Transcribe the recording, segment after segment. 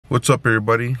What's up,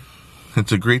 everybody?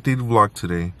 It's a great day to vlog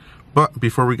today. But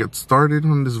before we get started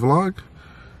on this vlog,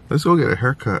 let's go get a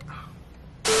haircut.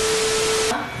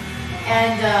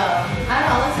 And I don't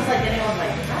know, this is like anyone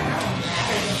like, I don't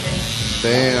know.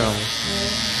 Damn.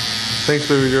 Thanks,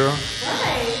 baby girl.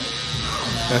 Right.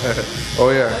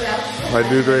 Oh yeah, my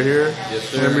dude right here. Yes,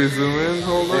 sir. Let me zoom in.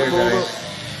 Hold up.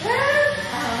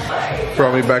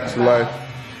 Brought me back to life.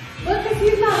 Look, cause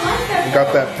he's not like that.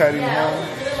 Got that patty Yeah,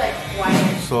 like white.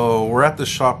 So we're at the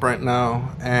shop right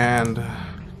now, and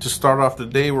to start off the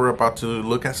day, we're about to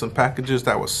look at some packages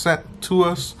that was sent to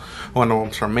us. One of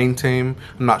them's from TAME.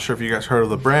 I'm not sure if you guys heard of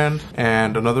the brand,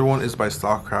 and another one is by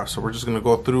Stylecraft. So we're just gonna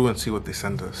go through and see what they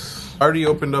sent us. I already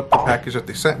opened up the package that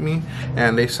they sent me,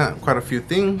 and they sent quite a few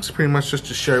things, pretty much just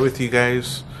to share with you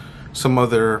guys some of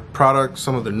their products,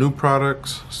 some of their new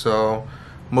products. So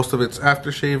most of it's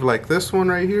aftershave, like this one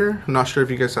right here. I'm not sure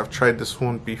if you guys have tried this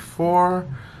one before.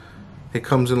 It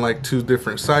comes in like 2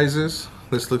 different sizes.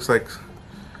 This looks like,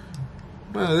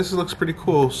 this looks pretty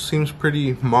cool. Seems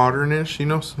pretty modernish, you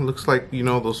know. It looks like, you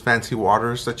know, those fancy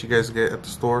waters that you guys get at the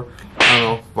store. I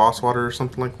don't know, Voss water or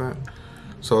something like that.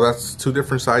 So that's 2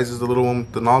 different sizes. The little one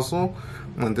with the nozzle,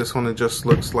 and this one, it just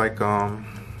looks like,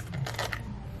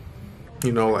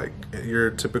 you know, like your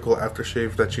typical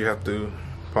aftershave that you have to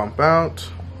pump out.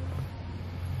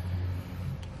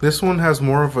 This one has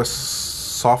more of a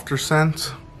softer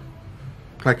scent,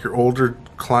 like your older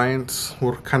clients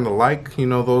would kind of like, you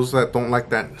know, those that don't like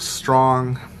that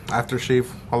strong aftershave,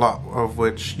 a lot of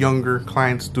which younger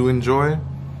clients do enjoy.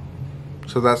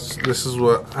 So this is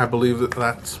what I believe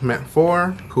that's meant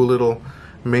for. Cool little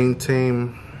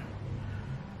TAME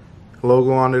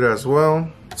logo on it as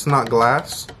well. It's not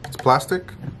glass, it's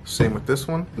plastic. Same with this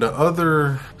one. The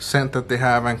other scent that they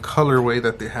have and colorway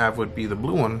that they have would be the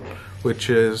blue one,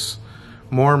 which is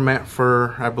more meant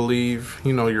for, I believe,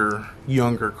 you know, your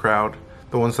younger crowd,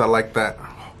 the ones that like that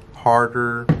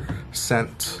harder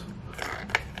scent.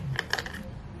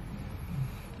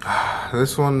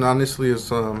 This one honestly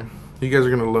is, you guys are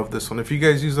gonna love this one. If you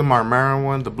guys use the Marmara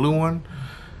one, the blue one,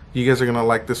 you guys are gonna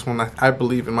like this one. I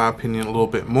believe, in my opinion, a little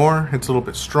bit more. It's a little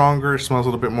bit stronger, it smells a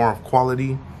little bit more of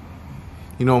quality,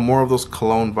 you know, more of those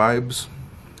cologne vibes.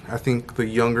 I think the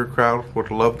younger crowd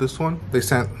would love this one. They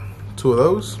sent 2 of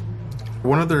those.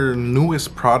 One of their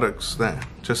newest products that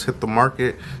just hit the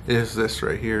market is this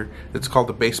right here. It's called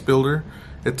the Base Builder.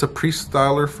 It's a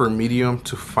pre-styler for medium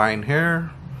to fine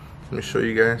hair. Let me show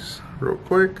you guys real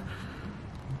quick.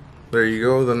 There you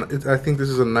go. Then I think this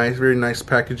is a nice, very nice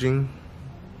packaging.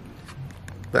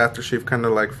 The aftershave kind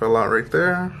of like fell out right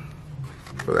there,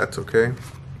 but that's okay.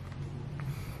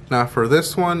 Now for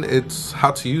this one, it's how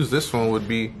to use this one would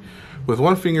be with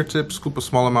 1 fingertip, scoop a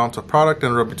small amount of product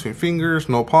and rub between fingers,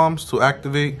 no palms, to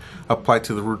activate. Apply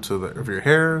to the roots of your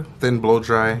hair, then blow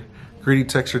dry. Gritty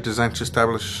texture designed to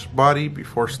establish body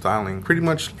before styling. Pretty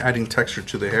much adding texture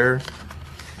to the hair.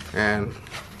 And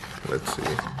let's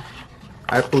see.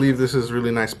 I believe this is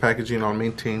really nice packaging on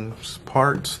TAME's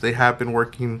part. They have been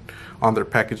working on their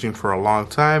packaging for a long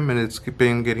time, and it's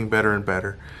been getting better and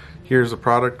better. Here's the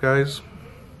product, guys.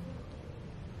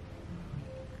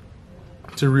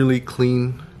 It's a really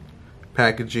clean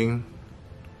packaging.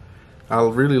 I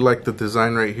really like the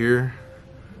design right here.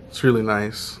 It's really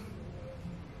nice.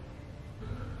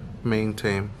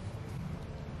 TAME.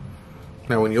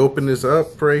 Now when you open this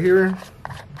up right here,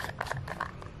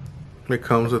 it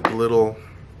comes with a little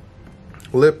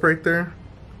lip right there,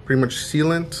 pretty much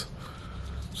sealant.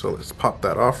 So let's pop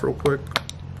that off real quick.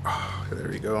 Oh, there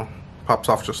we go. Pops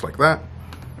off just like that.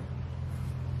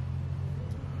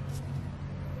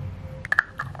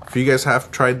 If you guys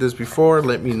have tried this before,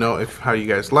 let me know how you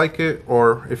guys like it,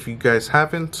 or if you guys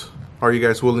haven't, are you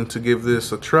guys willing to give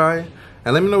this a try?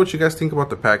 And let me know what you guys think about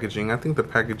the packaging. I think the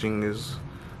packaging is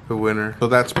the winner. So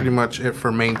that's pretty much it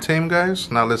for TAME,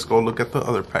 guys. Now let's go look at the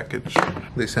other package.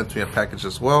 They sent me a package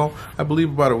as well, I believe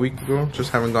about a week ago,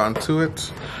 just haven't gotten to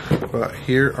it. But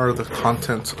here are the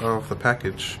contents of the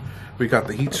package. We got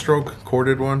the heat stroke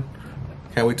corded one.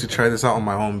 Can't wait to try this out on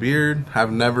my own beard.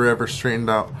 I've never ever straightened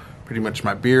out pretty much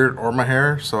my beard or my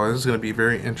hair, so this is going to be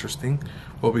very interesting.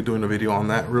 We'll be doing a video on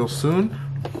that real soon.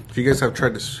 If you guys have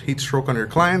tried this heat stroke on your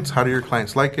clients, how do your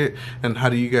clients like it, and how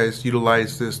do you guys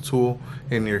utilize this tool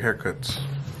in your haircuts?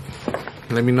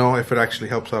 Let me know if it actually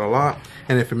helps out a lot,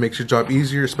 and if it makes your job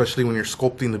easier, especially when you're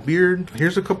sculpting the beard.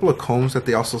 Here's a couple of combs that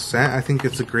they also sent. I think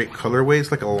it's a great colorway.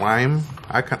 It's like a lime.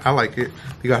 I like it.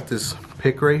 They got this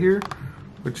pick right here,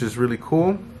 which is really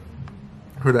cool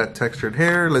for that textured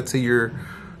hair. Let's say you're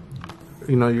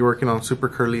working on super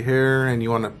curly hair and you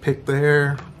want to pick the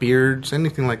hair, beards,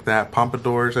 anything like that,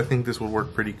 pompadours. I think this would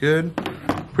work pretty good.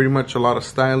 Pretty much a lot of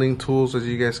styling tools, as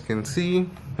you guys can see,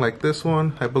 like this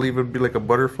one. I believe it would be like a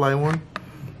butterfly one,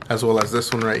 as well as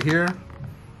this one right here.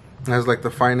 It has like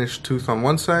the finest tooth on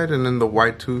one side and then the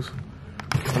wide tooth.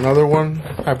 Another one,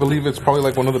 I believe it's probably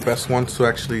like one of the best ones to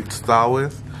actually style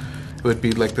with. It would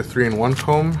be like the 3-in-1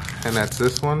 comb, and that's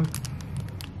this one.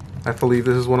 I believe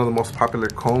this is one of the most popular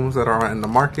combs that are in the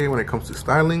market when it comes to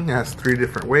styling. It has 3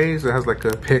 different ways. It has like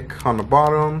a pick on the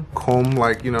bottom, comb,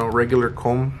 like, you know, regular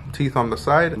comb teeth on the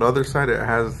side. On the other side, it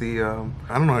has the, I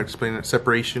don't know how to explain it,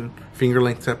 separation, finger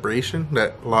length separation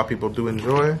that a lot of people do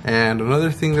enjoy. And another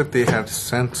thing that they had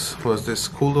sent was this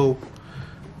cool little,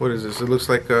 what is this? It looks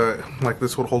like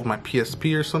this would hold my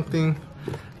PSP or something.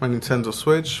 My Nintendo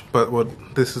Switch, but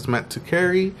what this is meant to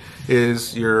carry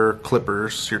is your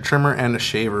clippers, your trimmer, and a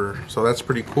shaver. So that's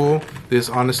pretty cool. This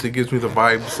honestly gives me the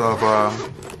vibes of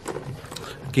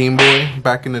Game Boy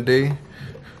back in the day.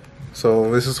 So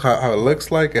this is how it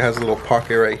looks like. It has a little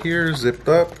pocket right here, zipped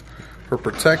up for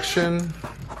protection.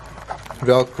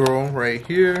 Velcro right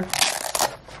here,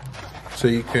 so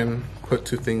you can put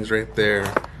 2 things right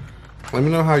there. Let me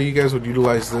know how you guys would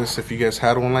utilize this if you guys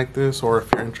had one like this, or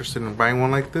if you're interested in buying one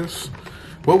like this.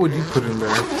 What would you put in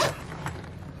there?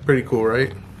 Pretty cool,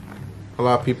 right? A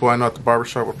lot of people I know at the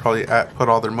barbershop would probably put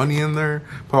all their money in there,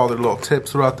 put all their little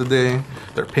tips throughout the day,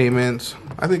 their payments.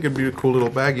 I think it'd be a cool little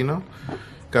bag, you know?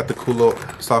 Got the cool little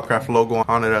Stylecraft logo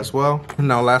on it as well.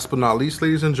 Now, last but not least,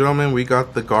 ladies and gentlemen, we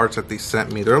got the guards that they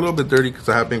sent me. They're a little bit dirty because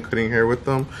I have been cutting hair with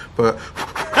them, but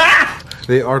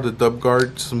they are the dub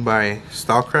guards by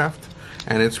Stylecraft.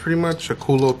 And it's pretty much a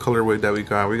cool little colorway that we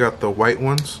got. We got the white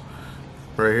ones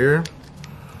right here.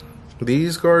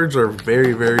 These guards are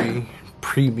very, very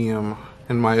premium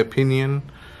in my opinion.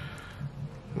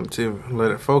 Let's see, let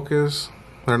it focus.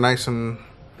 They're nice and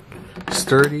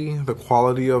sturdy. The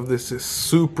quality of this is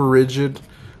super rigid,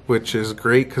 which is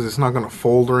great because it's not going to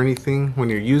fold or anything when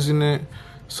you're using it.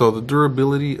 So the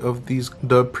durability of these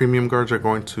dub premium guards are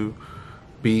going to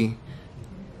be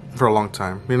for a long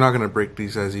time. You're not going to break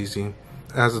these as easy.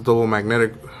 It has a double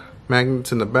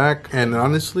magnets in the back, and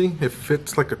honestly it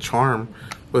fits like a charm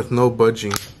with no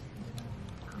budging.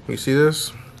 You see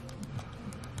this?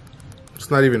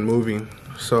 It's not even moving,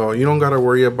 so you don't got to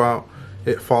worry about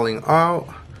it falling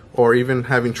out or even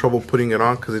having trouble putting it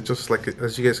on, because it just, like,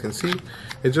 as you guys can see,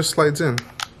 it just slides in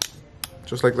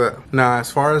just like that. Now, as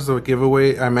far as the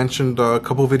giveaway, I mentioned a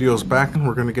couple videos back, and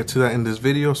we're going to get to that in this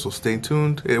video, so stay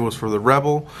tuned. It was for the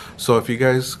Rebel, so if you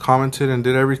guys commented and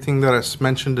did everything that I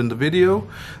mentioned in the video,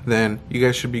 then you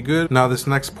guys should be good. Now, this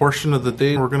next portion of the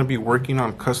day, we're going to be working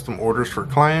on custom orders for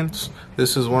clients.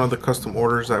 This is one of the custom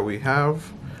orders that we have,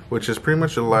 which is pretty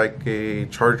much like a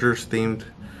Chargers themed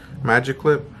magic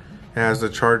clip. It has the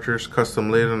Chargers custom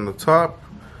lid on the top,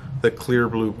 the clear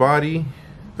blue body,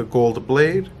 the gold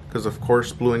blade, because of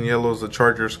course blue and yellow is the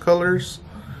Chargers colors.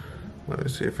 Let me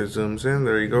see if it zooms in.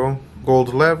 There you go.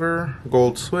 Gold lever,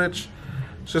 gold switch.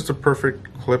 It's just a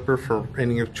perfect clipper for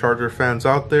any of Charger fans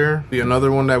out there.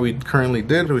 Another one that we currently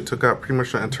did, we took out pretty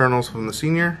much the internals from the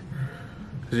Senior.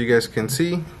 As you guys can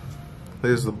see,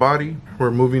 this is the body.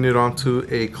 We're moving it onto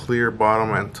a clear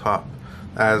bottom and top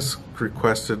as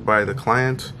requested by the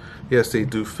client. Yes, they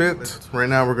do fit. Right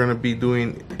now we're going to be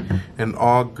doing an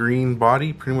all green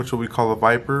body, pretty much what we call a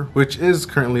Viper, which is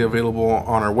currently available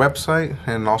on our website,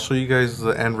 and I'll show you guys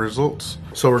the end results.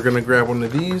 So we're going to grab one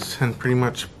of these and pretty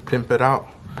much pimp it out.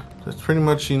 It's pretty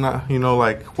much, you know,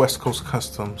 like West Coast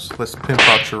Customs. Let's pimp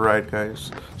out your ride,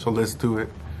 guys. So let's do it.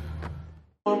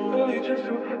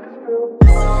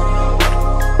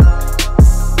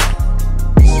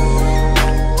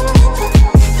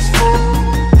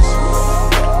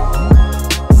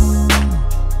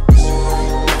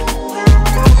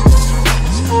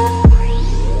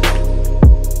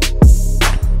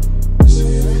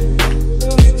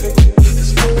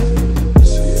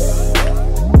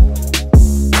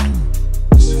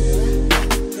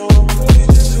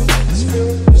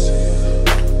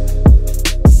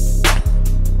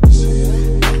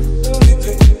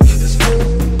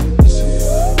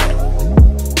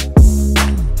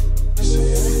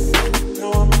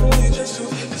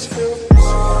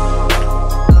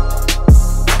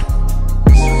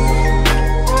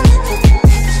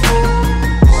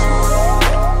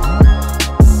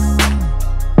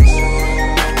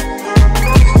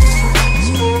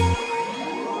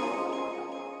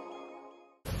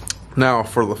 Now,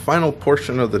 for the final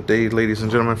portion of the day, ladies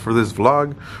and gentlemen, for this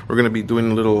vlog, we're going to be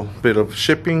doing a little bit of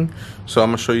shipping. So I'm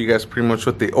going to show you guys pretty much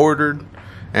what they ordered.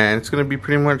 And it's going to be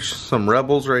pretty much some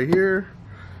Rebels right here.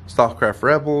 Stylecraft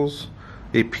Rebels.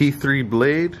 A P3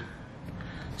 blade.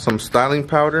 Some styling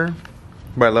powder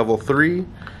by level 3.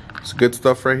 It's good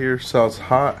stuff right here. Sells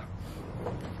hot.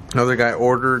 Another guy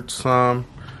ordered some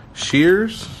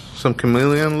shears, some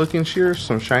chameleon looking shears,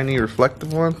 some shiny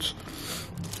reflective ones.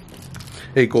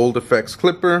 A gold effects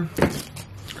clipper.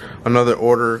 Another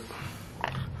order,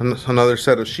 another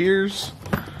set of shears.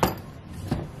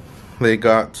 They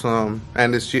got some,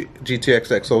 and this GTX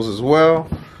XOs as well.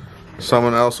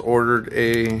 Someone else ordered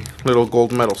a little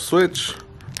gold metal switch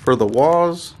for the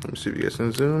walls. Let me see if you guys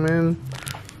can zoom in.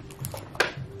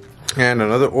 And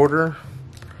another order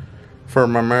for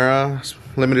Marmara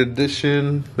limited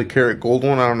edition, the carat gold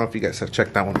one. I don't know if you guys have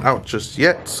checked that one out just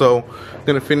yet. So I'm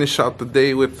gonna finish out the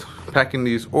day with packing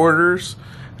these orders.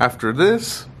 After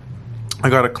this, I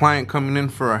got a client coming in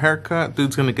for a haircut.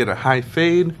 Dude's gonna get a high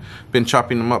fade. Been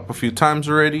chopping him up a few times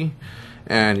already.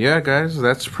 And yeah, guys,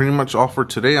 that's pretty much all for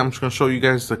today. I'm just gonna show you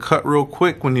guys the cut real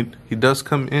quick when he does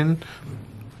come in.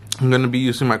 I'm gonna be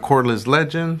using my cordless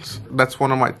Legends. That's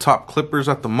one of my top clippers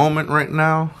at the moment right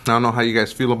now. I don't know how you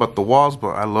guys feel about the walls, but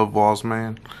I love walls,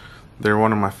 man. They're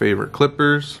one of my favorite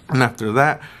clippers. And after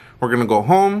that, we're gonna go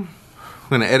home. I'm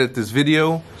gonna edit this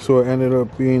video. So it ended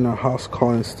up being a house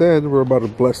call instead. We're about to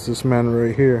bless this man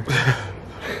right here.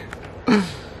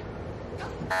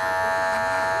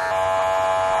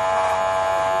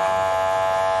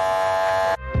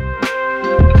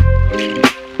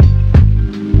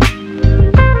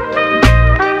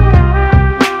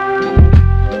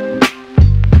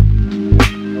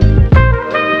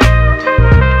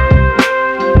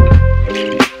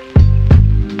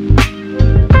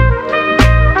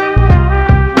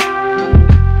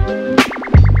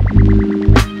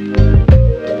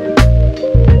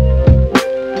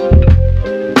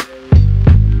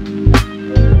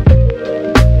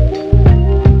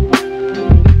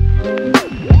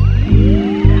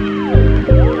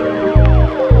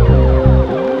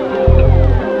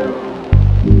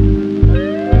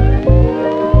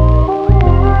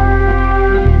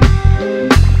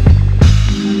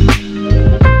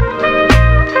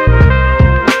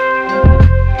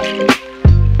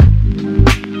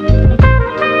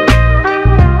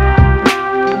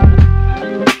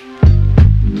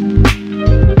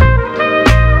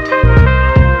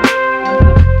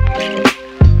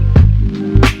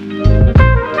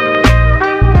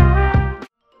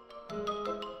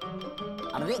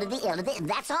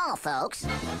 That's all, folks.